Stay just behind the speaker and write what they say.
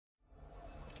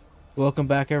Welcome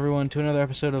back, everyone, to another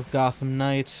episode of Gotham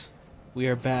Knights. We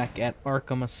are back at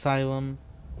Arkham Asylum.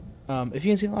 If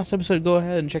you didn't see the last episode, go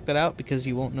ahead and check that out because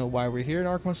you won't know why we're here at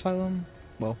Arkham Asylum.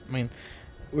 Well, I mean,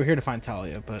 we're here to find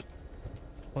Talia, but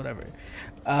whatever.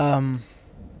 Um,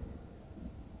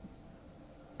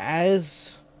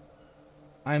 as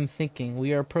I'm thinking,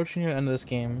 we are approaching the end of this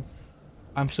game.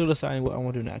 I'm still deciding what I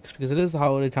want to do next because it is the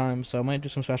holiday time, so I might do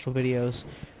some special videos.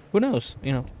 Who knows?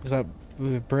 You know, because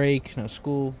we have break,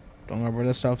 school, don't remember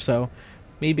this stuff, so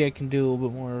maybe I can do a little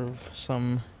bit more of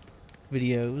some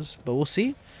videos, but we'll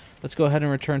see. Let's go ahead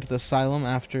and return to the asylum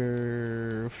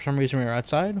after, for some reason, we were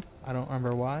outside. I don't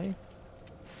remember why.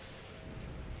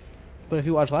 But if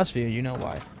you watched last video, you know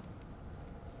why.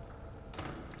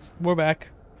 We're back.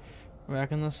 We're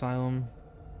back in the asylum.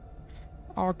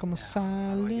 Arkham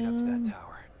Asylum. How do I get up to that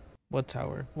tower? What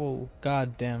tower? Whoa,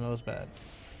 god damn, that was bad.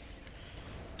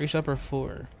 Reach upper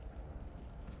floor.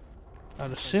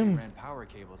 I'd assume Ran power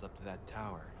cables up to that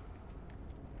tower.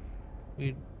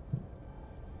 we'd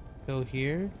go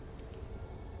here.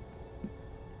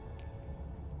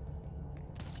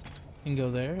 And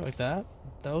go there, like that.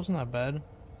 That wasn't that bad.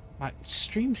 My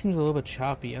stream seems a little bit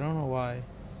choppy. I don't know why.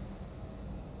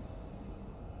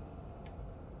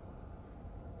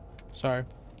 Sorry.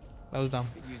 That was dumb.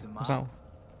 Could use a That's mop, not-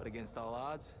 but against all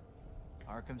odds,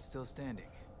 Arkham's still standing.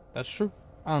 That's true.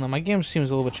 I don't know. My game seems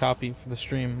a little bit choppy for the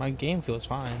stream. My game feels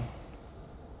fine.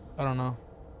 I don't know.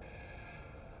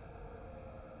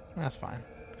 That's fine.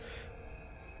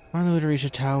 Find the way to reach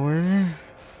a tower.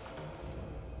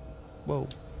 Whoa.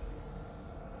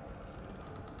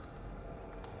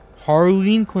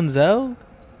 Harleen Quinzel?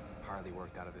 Harley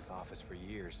worked out of this office for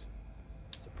years.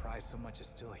 Surprised so much is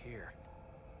still here.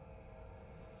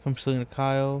 I'm Selena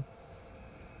Kyle.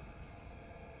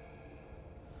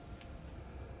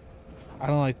 I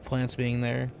don't like plants being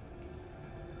there.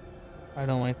 I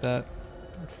don't like that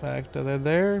fact that they're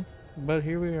there, but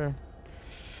here we are.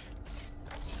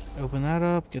 Open that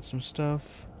up, get some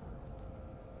stuff.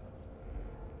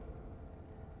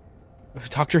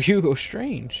 Dr. Hugo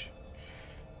Strange.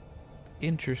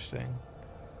 Interesting.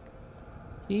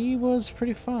 He was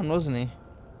pretty fun, wasn't he?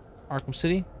 Arkham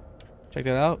City. Check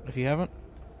that out if you haven't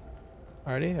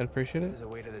already. I'd appreciate it. There's a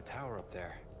way to the tower up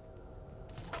there.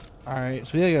 Alright,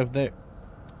 so we gotta get up there.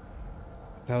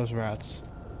 That was rats.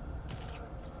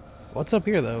 What's up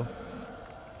here, though?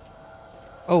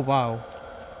 Oh, wow.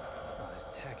 Oh, this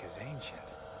tech is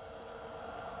ancient.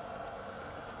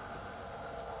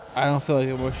 I don't feel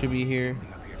like we should be here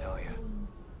Something up here, Talia.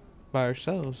 by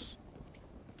ourselves.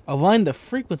 Align the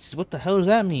frequencies. What the hell does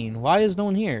that mean? Why is no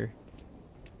one here?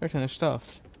 There's their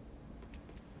stuff.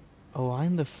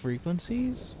 Align the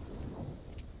frequencies?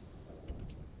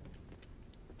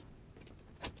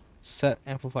 Set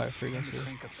amplifier frequency.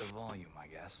 Crank up the volume, I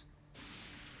guess.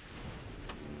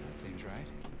 That seems right.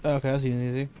 Okay, that's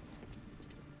easy.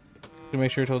 Gonna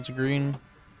make sure it holds green.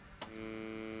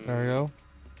 There we go.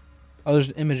 Oh, there's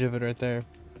an image of it right there.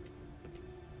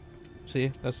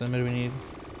 See? That's the image we need.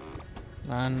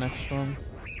 Next one.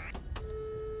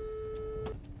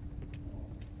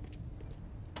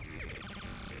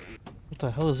 What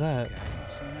the hell is that? Okay,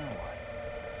 so now what?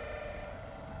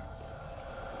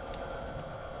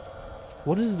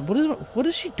 What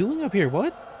is she doing up here?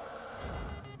 What?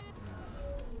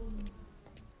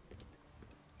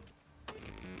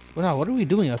 Well, no, what are we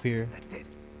doing up here? That's it.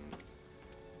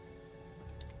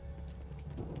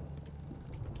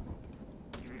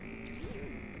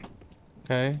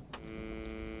 Okay.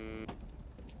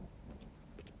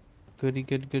 Goody,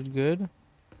 good.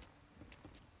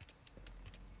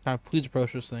 Alright, please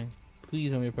approach this thing.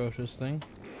 Please let me approach this thing.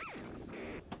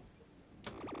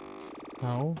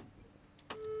 No.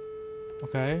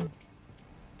 Okay.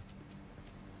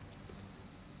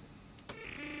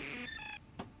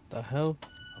 The hell?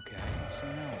 Okay, so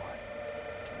now what?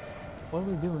 What are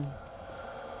we doing?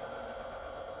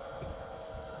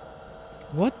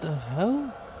 What the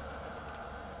hell?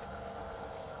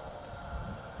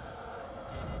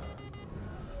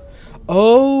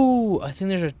 Oh, I think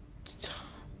there's a...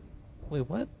 Wait,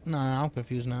 what? No, I'm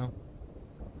confused now.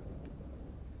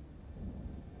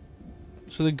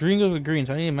 So the green goes with green,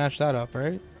 so I need to match that up,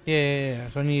 right? Yeah.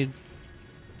 So I need...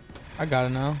 I got it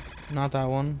now. Not that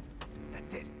one.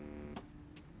 That's it.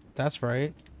 That's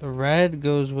right. The red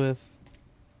goes with...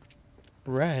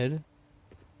 red.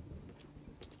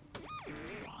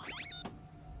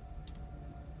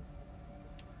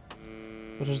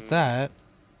 Which is that.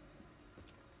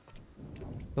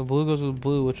 The blue goes with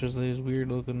blue, which is these weird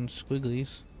looking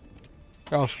squigglies.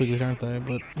 They're all squigglies, aren't they?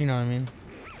 But you know what I mean.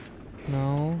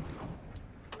 No.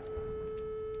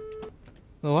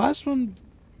 The last one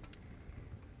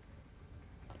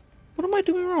am I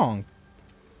doing wrong?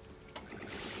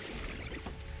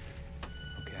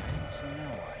 Okay, so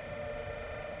now what?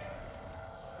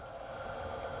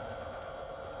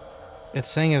 It's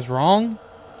saying it's wrong?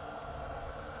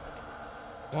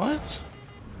 What?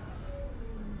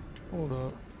 Hold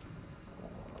up.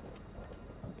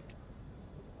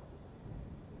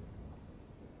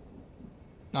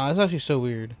 Nah, that's actually so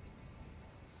weird.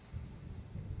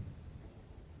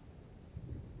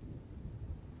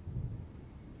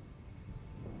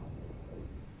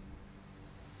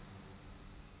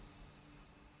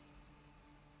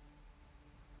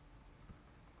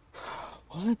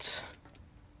 What?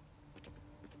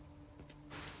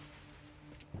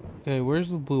 Okay, where's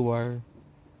the blue wire?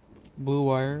 Blue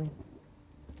wire.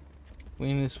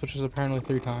 We need to switch this apparently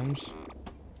 3 times.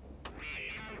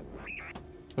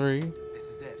 3. This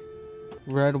is it.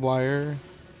 Red wire.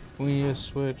 We need to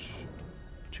switch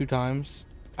 2 times.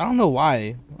 I don't know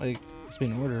why. Like, it's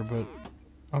being in order, but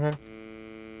okay.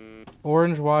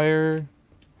 Orange wire.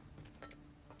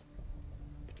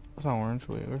 It's not orange.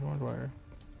 Wait, where's orange wire?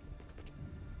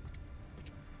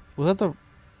 Was that the...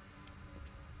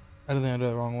 I don't think I did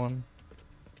the wrong one.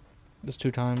 This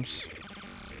 2 times.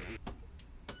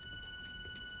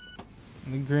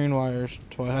 The green wires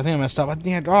twice. I think I messed up. I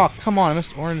think I... Oh, come on. I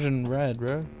missed orange and red,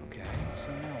 bro. Okay,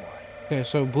 so now what? Okay,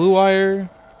 so blue wire.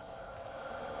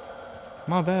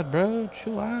 My bad, bro.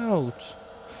 Chill out.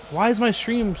 Why is my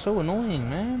stream so annoying,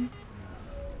 man?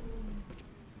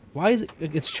 Why is it...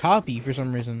 It's choppy for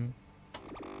some reason.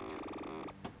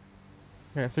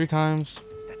 Okay, 3 times.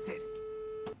 That's it.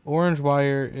 Orange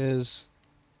wire is...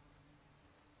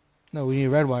 No, we need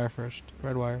red wire first.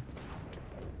 Red wire.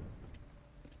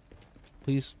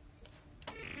 Please.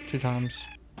 2 times.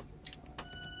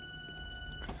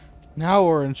 Now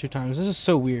orange 2 times. This is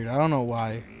so weird. I don't know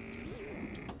why.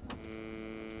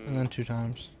 And then 2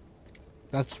 times.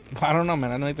 That's... I don't know, man.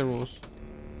 I don't like the rules.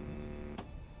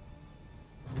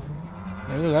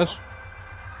 Maybe that's...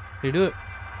 They do it.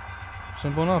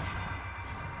 Simple enough.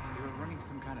 They were running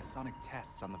some kind of sonic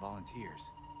tests on the volunteers.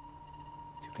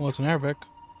 Well, it's an Arabic.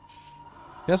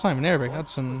 That's not even Arabic.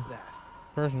 That's What was in that?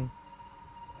 Persian.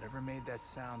 Whatever made that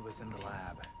sound was in the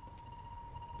lab.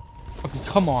 Okay,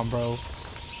 come on, bro.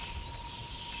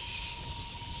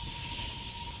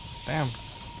 Damn.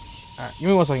 Alright, give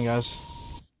me 1 second, guys.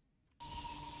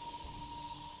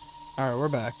 Alright, we're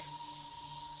back.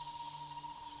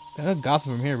 I got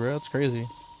Gotham from here, bro. That's crazy.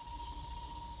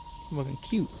 Looking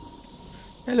cute.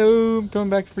 Hello, I'm coming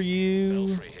back for you.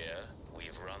 Belfry here.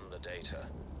 We've run the data.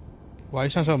 Why you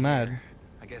sound so mad?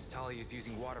 I guess Tully is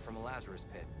using water from a Lazarus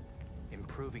pit,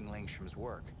 improving Langstrom's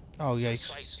work. Oh,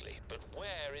 yikes. Precisely, but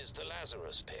where is the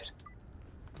Lazarus pit?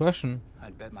 Question.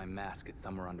 I'd bet my mask it's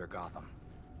somewhere under Gotham.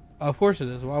 Of course it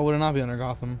is. Why would it not be under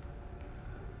Gotham?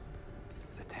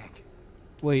 The tank.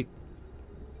 Wait.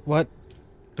 What?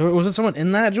 Was it someone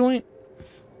in that joint?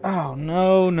 Oh,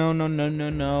 no, no, no, no, no,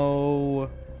 no.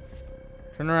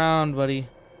 Turn around, buddy.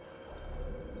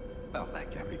 Well,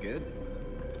 that can't be good.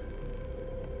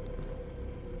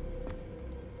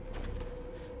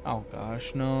 Oh,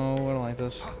 gosh, no. I don't like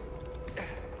this.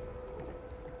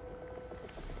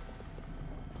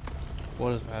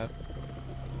 What is that?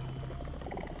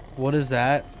 What is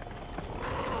that?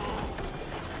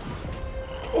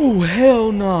 Oh,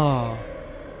 hell no.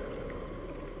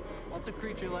 What's a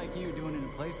creature like you doing in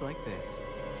a place like this?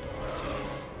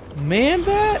 Man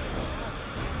bat?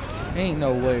 Ain't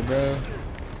no way, bro.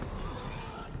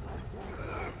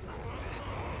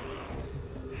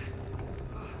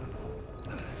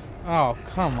 Oh,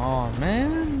 come on,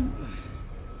 man.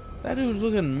 That dude's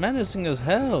looking menacing as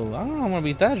hell. I don't know, I'm gonna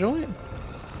beat that joint.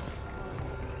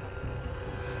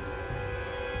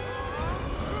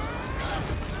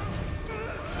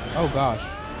 Oh, gosh.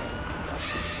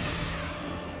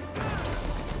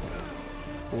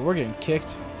 Well, we're getting kicked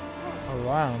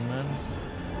around, man.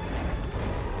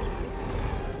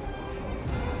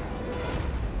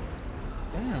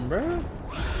 Damn, bro.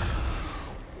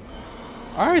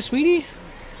 Alright, sweetie.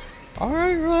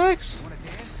 Alright, relax. Wanna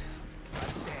dance?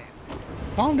 Let's dance.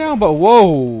 Calm down, but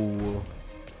whoa.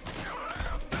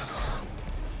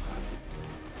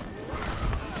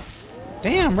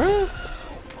 Damn, bro.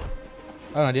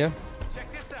 I have an idea. Check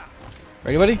this out.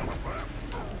 Ready, buddy?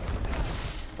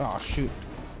 Oh, shoot.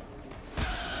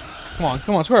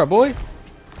 Come on, square up, boy.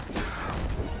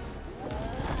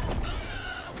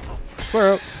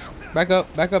 Square up. Back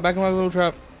up in my little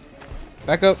trap.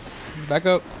 Back up.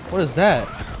 What is that?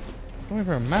 Coming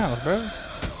from a mouth, bro.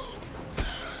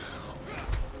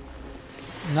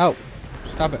 No.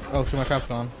 Stop it. Oh, shit, my trap's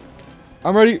gone.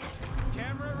 I'm ready.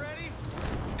 Camera ready?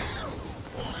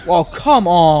 Well, come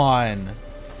on.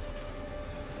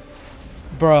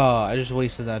 Bruh, I just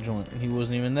wasted that joint and he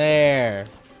wasn't even there.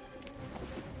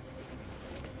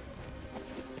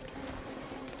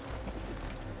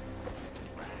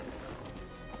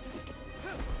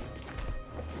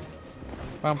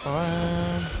 Bum, bum,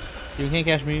 bum. You can't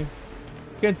catch me.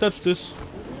 Can't touch this.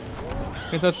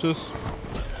 Can't touch this.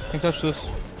 Can't touch this.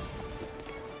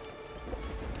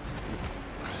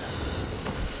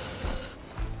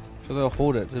 So they'll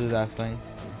hold it to do that thing.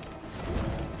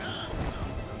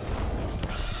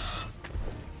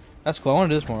 That's cool. I want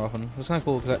to do this more often. It's kind of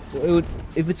cool because it would,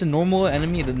 if it's a normal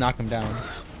enemy, it would knock him down.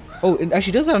 Oh, it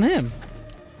actually does that on him.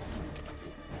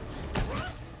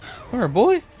 Come here,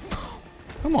 boy.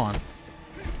 Come on.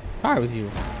 Tired with you.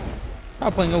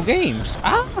 Stop playing no games.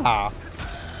 Ah!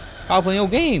 Stop playing no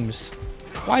games.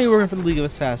 Why are you working for the League of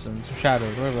Assassins? Or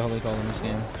Shadows, whatever the hell they call them in this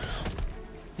game.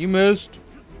 You missed.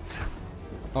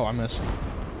 Oh, I missed.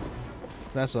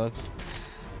 That sucks.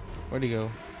 Where'd he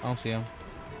go? I don't see him.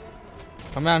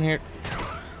 Come down here.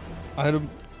 I hit him.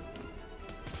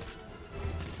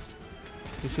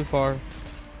 He's too far.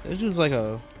 This dude's like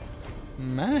a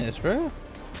menace, bro.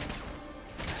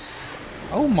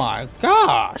 Oh my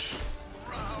gosh.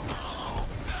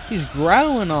 He's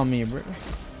growling on me, bro.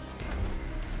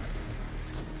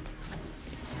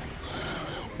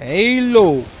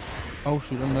 Halo. Oh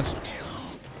shoot, I missed.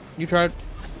 You tried.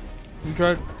 You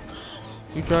tried.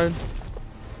 You tried.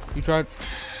 You tried.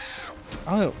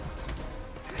 Oh.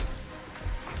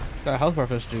 Got a health bar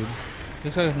for this dude.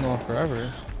 This guy's been going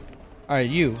forever.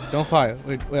 Alright, you. Don't fight.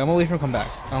 Wait, I'm gonna wait for him to come back.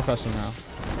 I don't trust him now.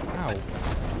 Ow.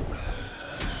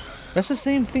 That's the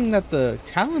same thing that the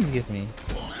Talons give me.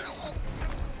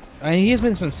 I mean, he has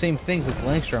been some same things as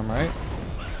Langstrom, right?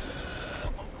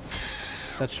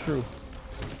 That's true.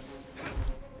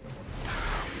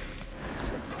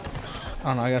 I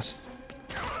don't know, I guess.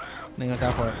 Didn't get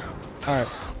that part. Alright.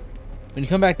 When you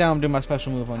come back down, I'm doing my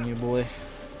special move on you, boy.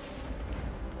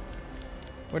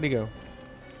 Where'd he go?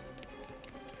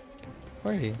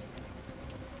 Where'd he?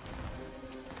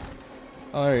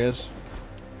 Oh, there he is.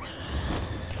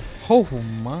 Oh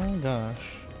my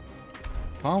gosh.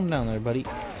 Calm down there, buddy.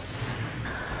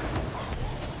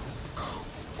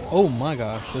 Oh my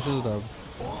gosh, this is a dub.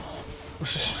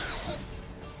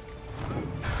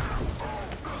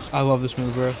 I love this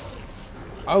move, bro.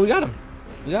 Oh, we got him.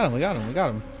 We got him, we got him, we got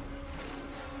him.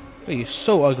 Wait, he's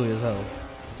so ugly as hell.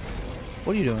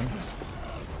 What are you doing?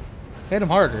 Hit him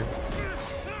harder.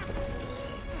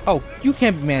 Oh, you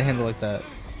can't manhandle like that.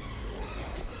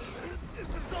 This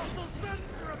is also sent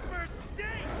for a first date.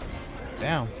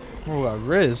 Damn. Oh, got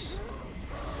Riz.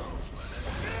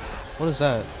 What is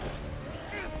that?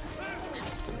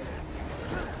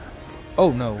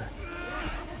 Oh no.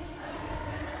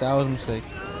 That was a mistake.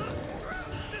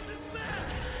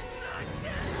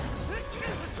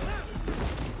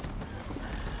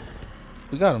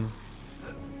 We got him.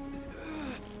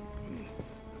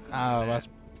 Oh, that's.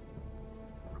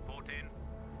 Report in.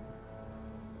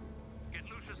 Get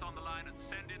Lucius on the line and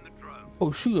send in the drone. Oh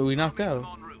shoot, we knocked out.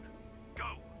 En route.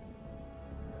 Go.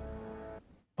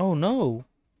 Oh no.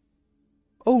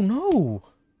 Oh no.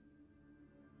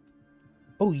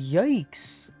 Oh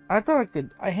yikes. I thought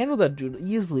I handled that dude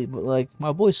easily, but like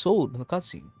my boy sold in the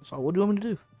cutscene. So what do you want me to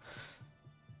do?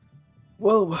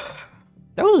 Well,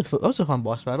 that was a fun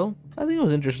boss battle. I think it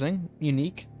was interesting,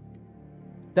 unique.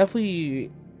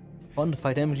 Definitely fun to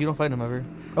fight him if you don't fight him ever.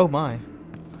 Oh my.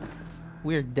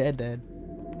 We're dead.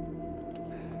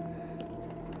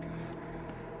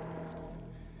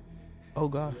 Oh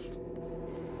gosh.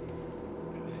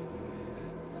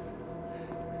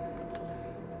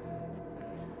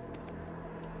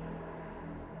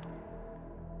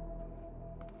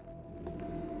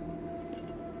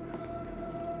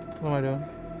 What am I doing?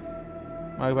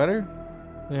 Am I better?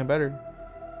 Yeah, better.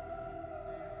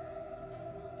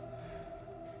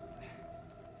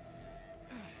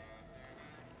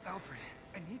 Alfred,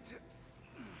 I need to.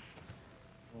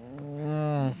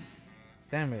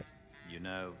 Damn it. You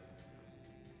know,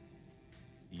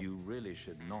 you really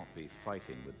should not be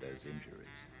fighting with those injuries.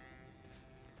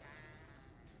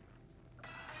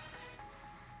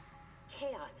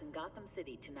 Chaos in Gotham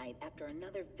City tonight after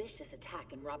another vicious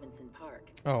attack in Robinson Park.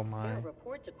 Oh There my. are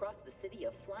reports across the city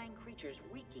of flying creatures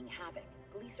wreaking havoc.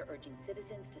 Police are urging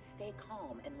citizens to stay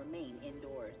calm and remain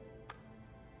indoors.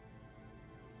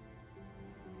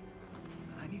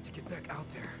 I need to get back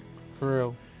out there. For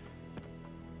real.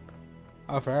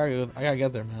 Oh, I gotta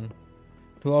get there, man.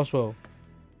 Who else will?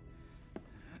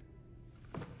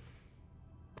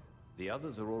 The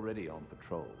others are already on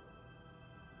patrol.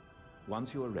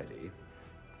 Once you are ready,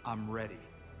 I'm ready.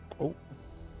 Oh.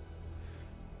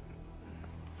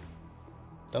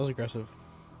 That was aggressive.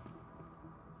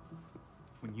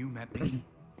 when you met me,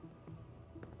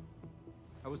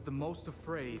 I was the most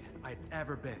afraid I'd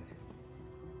ever been.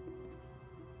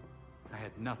 I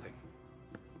had nothing.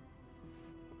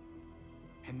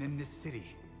 And then this city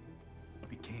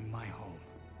became my home.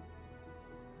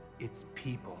 Its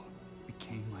people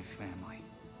became my family.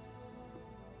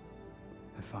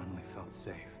 I finally felt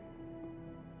safe.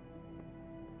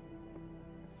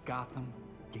 Gotham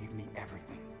gave me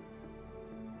everything.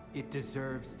 It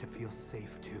deserves to feel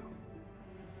safe too.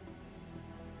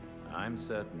 I'm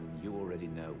certain you already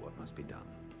know what must be done.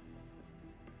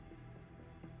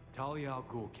 Talia al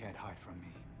Ghul can't hide from me.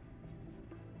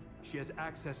 She has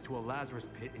access to a Lazarus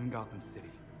pit in Gotham City.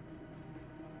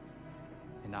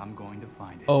 And I'm going to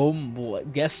find it. Oh boy.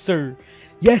 Yes, sir.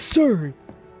 Yes, sir.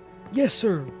 Yes,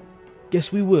 sir.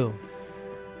 Yes, we will.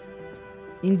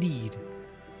 Indeed.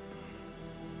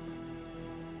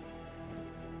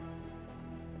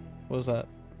 What was that?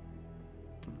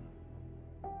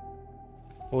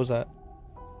 What was that?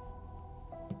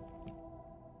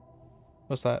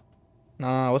 What's that?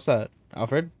 Nah, what's that?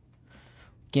 Alfred?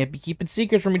 Can't be keeping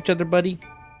secrets from each other, buddy.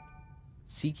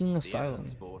 Seeking The asylum.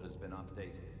 evidence board has been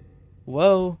updated.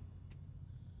 Whoa.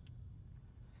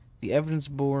 The evidence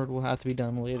board will have to be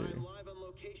done later. I'm live on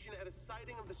location at a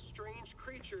sighting of the strange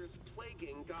creatures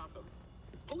plaguing Gotham.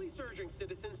 Police urging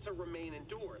citizens to remain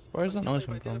indoors. Where's that until noise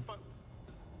they've coming from? identified-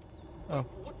 Oh.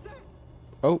 What's that?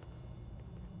 Oh.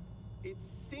 It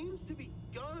seems to be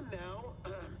gone now.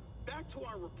 Back to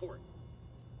our report.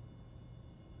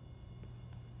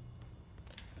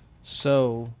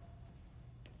 So,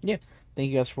 yeah.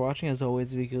 Thank you guys for watching. As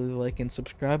always, if you could like and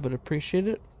subscribe, but appreciate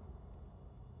it.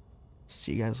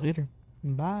 See you guys later.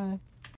 Bye.